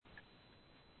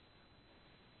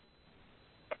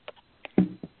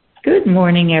Good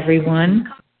morning,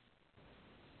 everyone.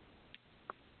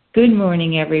 Good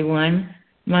morning, everyone.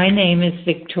 My name is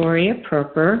Victoria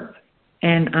Perper,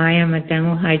 and I am a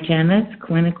dental hygienist,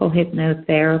 clinical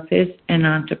hypnotherapist, and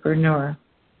entrepreneur.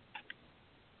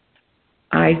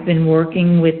 I've been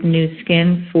working with Nu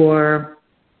Skin for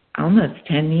almost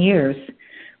 10 years.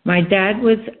 My dad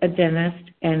was a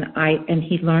dentist, and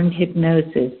he learned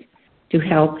hypnosis to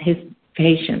help his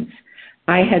patients.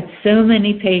 I had so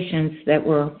many patients that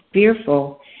were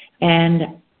fearful, and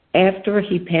after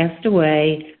he passed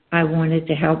away, I wanted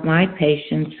to help my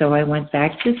patients, so I went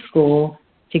back to school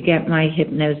to get my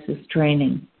hypnosis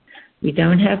training. We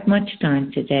don't have much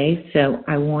time today, so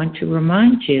I want to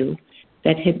remind you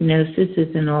that hypnosis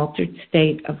is an altered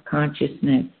state of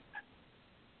consciousness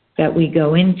that we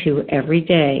go into every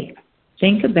day.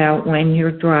 Think about when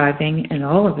you're driving and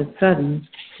all of a sudden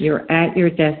you're at your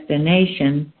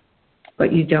destination,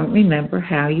 but you don't remember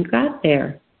how you got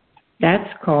there. That's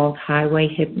called highway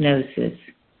hypnosis.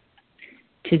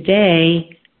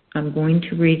 Today, I'm going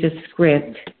to read a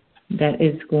script that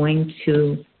is going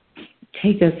to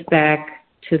take us back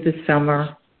to the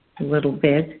summer a little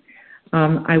bit.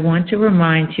 I want to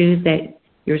remind you that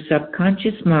your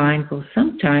subconscious mind will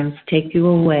sometimes take you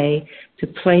away to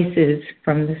places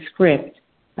from the script.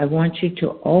 I want you to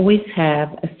always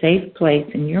have a safe place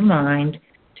in your mind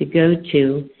to go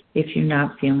to if you're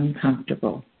not feeling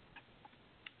comfortable.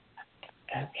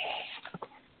 Okay.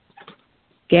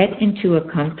 Get into a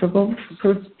comfortable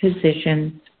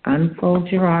position, unfold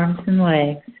your arms and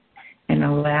legs, and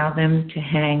allow them to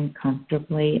hang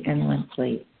comfortably and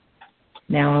limply.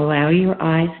 Now allow your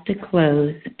eyes to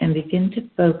close and begin to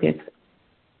focus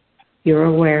your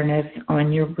awareness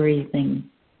on your breathing.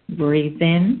 Breathe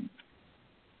in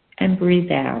and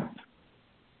breathe out.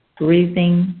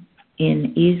 Breathing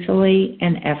in easily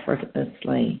and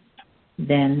effortlessly.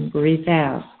 Then breathe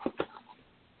out.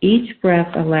 Each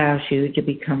breath allows you to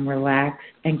become relaxed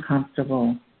and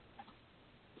comfortable.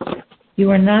 You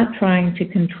are not trying to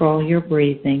control your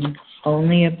breathing,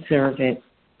 only observe it.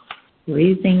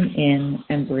 Breathing in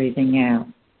and breathing out.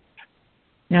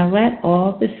 Now let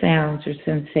all the sounds or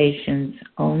sensations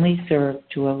only serve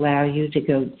to allow you to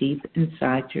go deep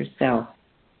inside yourself,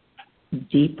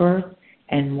 deeper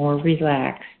and more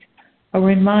relaxed, a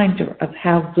reminder of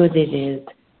how good it is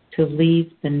to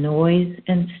leave the noise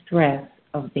and stress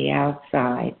of the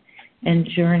outside and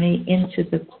journey into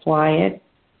the quiet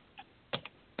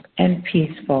and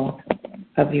peaceful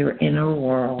of your inner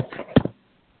world.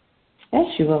 As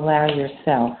you allow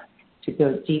yourself to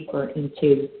go deeper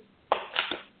into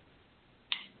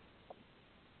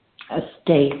a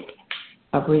state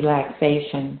of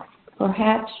relaxation,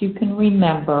 perhaps you can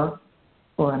remember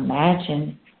or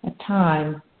imagine a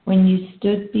time when you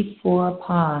stood before a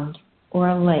pond or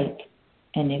a lake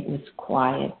and it was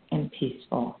quiet and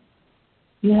peaceful.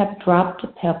 You have dropped a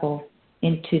pebble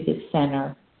into the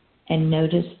center and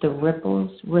noticed the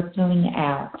ripples rippling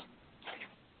out,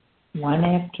 one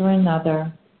after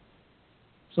another,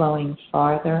 flowing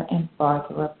farther and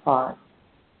farther apart.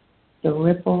 The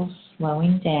ripples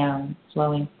slowing down,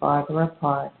 flowing farther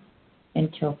apart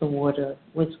until the water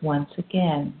was once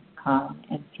again calm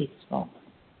and peaceful.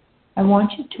 I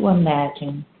want you to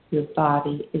imagine your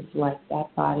body is like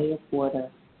that body of water,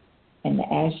 and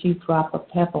as you drop a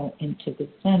pebble into the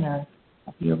center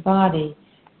of your body,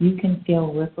 you can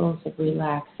feel ripples of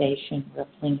relaxation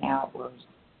rippling outwards.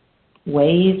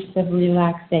 Waves of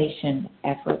relaxation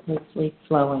effortlessly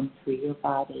flowing through your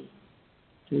body,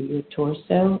 through your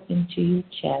torso, into your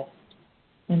chest,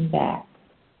 and back,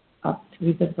 up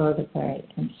through the vertebrae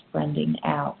and spreading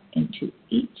out into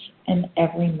each and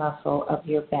every muscle of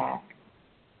your back,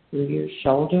 through your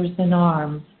shoulders and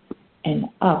arms, and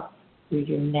up through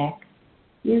your neck,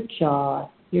 your jaw,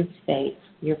 your face,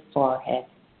 your forehead,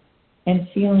 and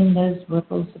feeling those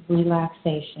ripples of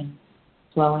relaxation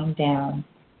flowing down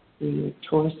through your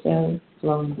torso,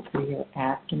 flowing through your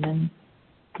abdomen,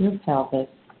 your pelvis,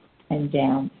 and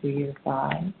down through your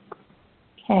thighs,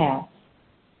 calves,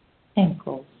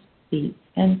 ankles, feet,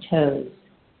 and toes.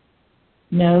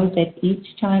 Know that each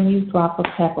time you drop a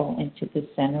pebble into the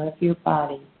center of your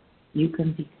body, you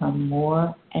can become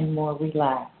more and more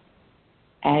relaxed.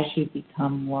 As you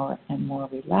become more and more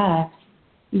relaxed,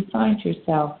 you find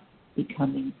yourself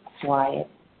becoming quiet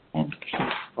and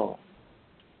peaceful.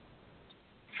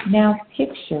 Now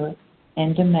picture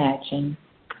and imagine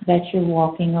that you're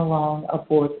walking along a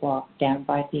boardwalk down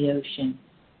by the ocean.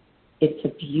 It's a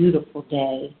beautiful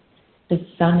day. The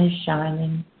sun is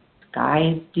shining,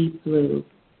 sky is deep blue,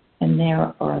 and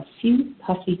there are a few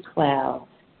puffy clouds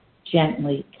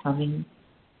gently coming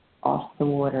off the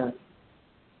water.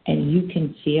 And you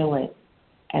can feel it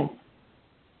as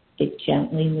it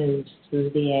gently moves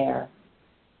through the air.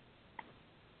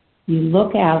 You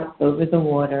look out over the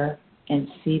water and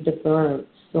see the birds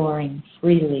soaring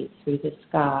freely through the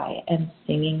sky and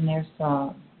singing their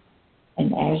song.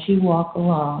 And as you walk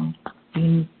along,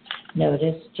 you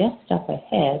notice just up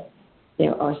ahead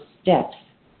there are steps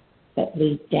that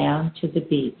lead down to the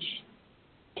beach.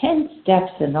 10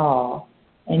 steps in all,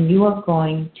 and you are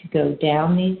going to go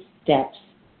down these steps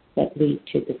that lead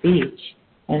to the beach.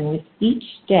 And with each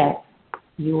step,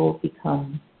 you will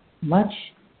become much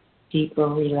deeper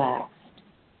relaxed,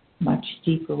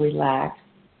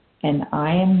 and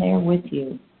I am there with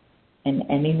you, and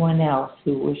anyone else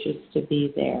who wishes to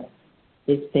be there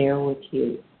is there with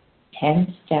you.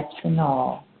 10 steps in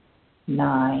all.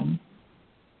 9,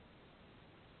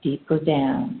 deeper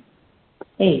down.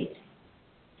 8,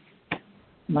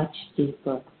 much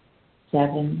deeper.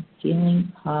 7,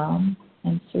 feeling calm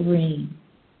and serene.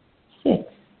 6,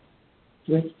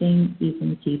 drifting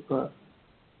even deeper.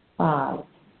 5,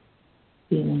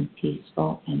 feeling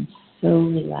peaceful and so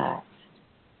relaxed,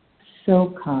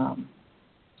 so calm.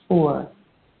 4,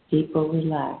 deeper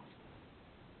relaxed.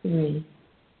 3,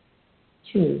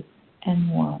 2,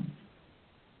 and 1.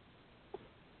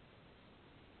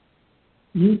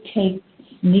 You take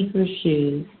sneaker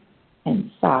shoes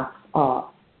and socks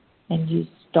off, and you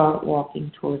start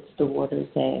walking towards the water's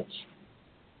edge.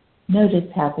 Notice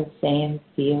how the sand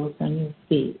feels on your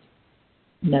feet.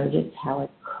 Notice how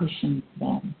it cushions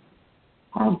them.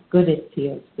 How good it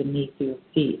feels beneath your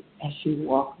feet as you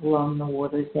walk along the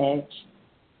water's edge.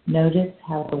 Notice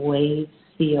how the waves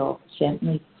feel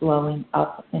gently flowing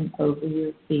up and over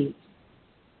your feet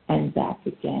and back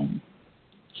again,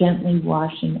 gently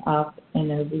washing up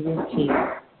and over your feet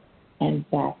and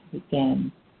back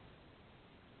again.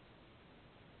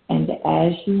 And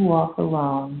as you walk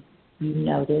along, you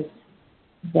notice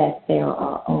that there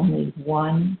are only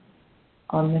one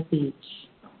on the beach.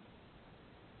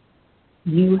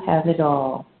 You have it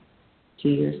all to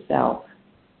yourself.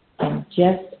 And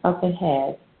just up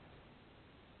ahead,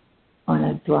 on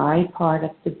a dry part of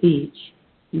the beach,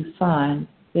 you find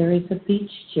there is a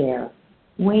beach chair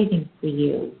waiting for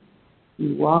you.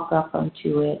 You walk up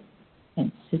onto it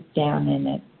and sit down in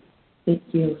it. It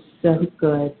feels so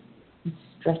good. You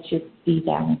stretch your feet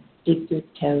out and dig your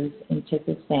toes into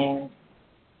the sand.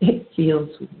 It feels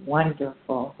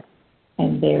wonderful.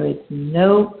 And there is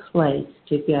no place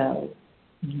to go,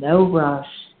 no rush,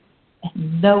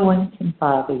 and no one can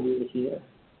bother you here.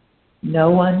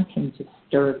 No one can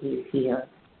disturb you here.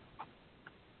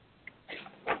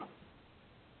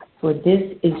 For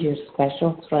this is your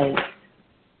special place,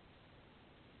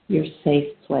 your safe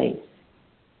place,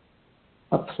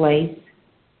 a place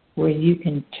where you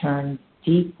can turn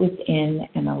deep within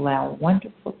and allow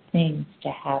wonderful things to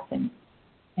happen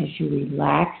as you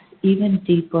relax even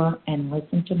deeper and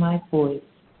listen to my voice,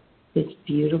 this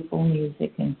beautiful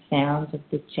music and sounds of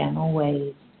the gentle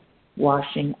waves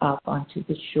washing up onto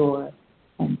the shore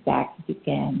and back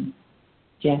again,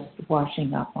 just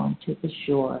washing up onto the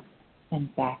shore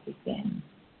and back again.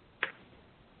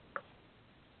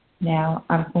 Now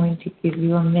I'm going to give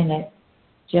you a minute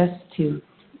just to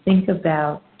think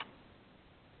about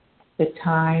the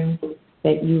time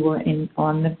that you were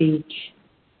on the beach.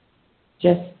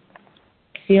 Just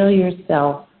feel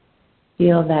yourself,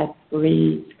 feel that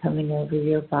breeze coming over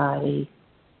your body.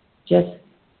 Just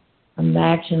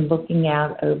imagine looking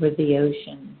out over the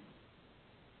ocean,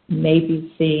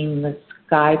 maybe seeing the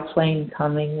sky plane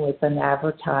coming with an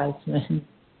advertisement.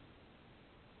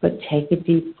 But take a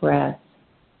deep breath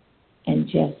and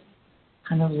just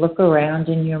kind of look around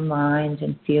in your mind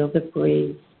and feel the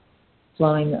breeze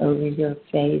flowing over your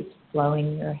face,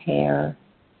 flowing your hair.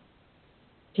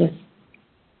 Just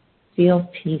feel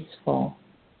peaceful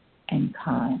and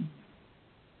calm.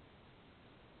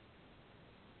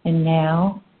 And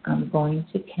now I'm going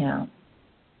to count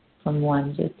from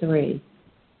 1 to 3.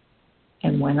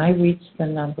 And when I reach the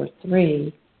number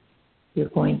 3, you're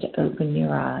going to open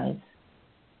your eyes.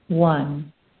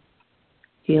 1,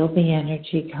 feel the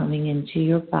energy coming into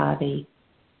your body.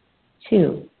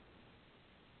 2,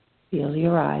 feel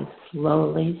your eyes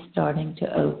slowly starting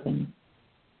to open.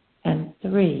 And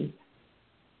 3,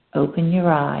 open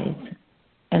your eyes.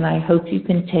 And I hope you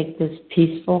can take this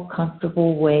peaceful,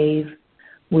 comfortable wave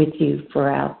with you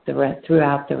throughout the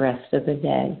rest of the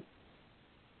day.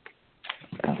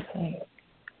 Okay.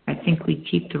 I think we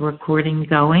keep the recording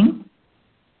going.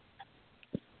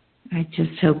 I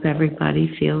just hope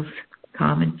everybody feels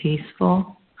calm and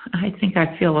peaceful. I think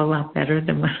I feel a lot better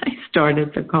than when I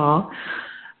started the call.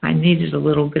 I needed a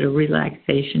little bit of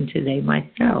relaxation today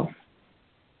myself.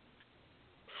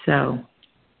 So,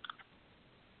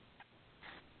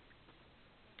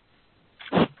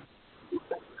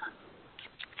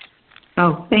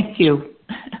 Oh, thank you.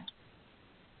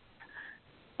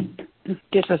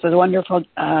 This was a wonderful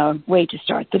way to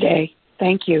start the day.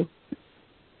 Thank you.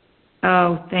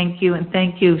 Oh, thank you, and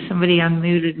thank you. Somebody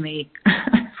unmuted me.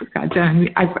 I forgot to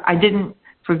unmute. I didn't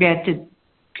forget to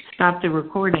stop the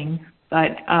recording,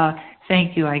 but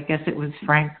thank you. I guess it was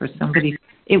Frank or somebody.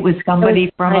 It was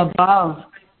somebody from above.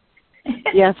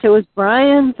 Yes, it was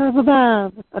Brian from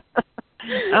above.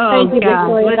 Oh, thank you, God.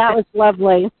 Victoria. That was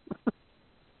lovely.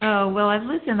 Oh, well,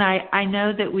 listen, I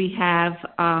know that we have,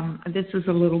 this was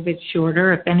a little bit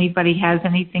shorter. If anybody has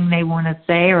anything they want to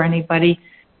say or anybody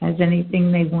has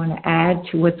anything they want to add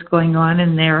to what's going on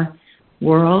in their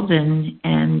world, and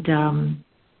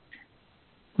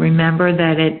remember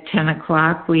that at 10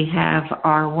 o'clock we have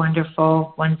our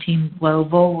wonderful One Team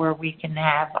Global, where we can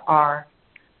have our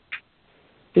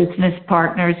business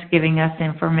partners giving us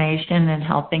information and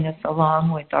helping us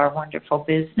along with our wonderful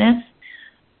business.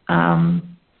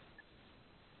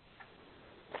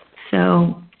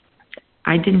 So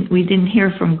we didn't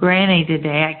hear from Granny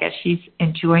today. I guess she's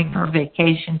enjoying her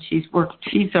vacation. She's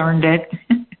earned it.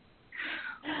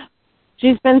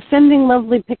 She's been sending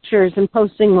lovely pictures and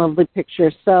posting lovely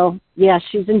pictures. So, yeah,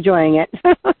 she's enjoying it.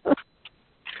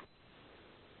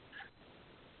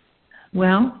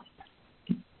 Well,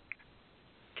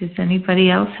 does anybody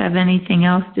else have anything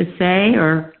else to say,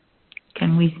 or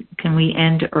can we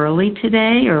end early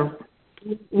today, or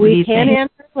we can end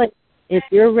early. If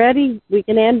you're ready, we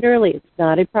can end early. It's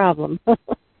not a problem.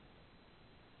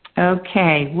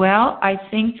 Okay. Well, I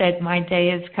think that my day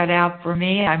is cut out for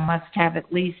me. I must have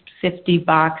at least 50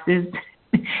 boxes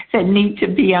that need to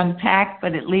be unpacked,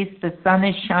 but at least the sun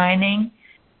is shining.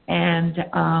 And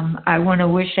I want to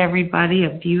wish everybody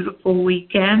a beautiful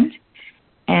weekend,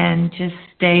 and just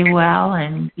stay well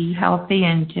and be healthy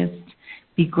and just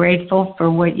be grateful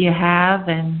for what you have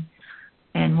and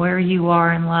where you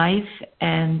are in life.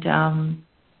 And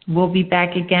we'll be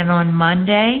back again on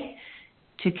Monday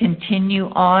to continue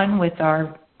on with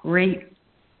our great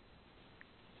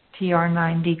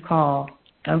TR90 call.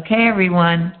 Okay,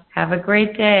 everyone. Have a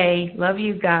great day. Love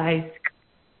you guys.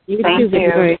 You too,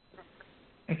 Victoria.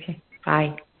 Okay.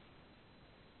 Bye.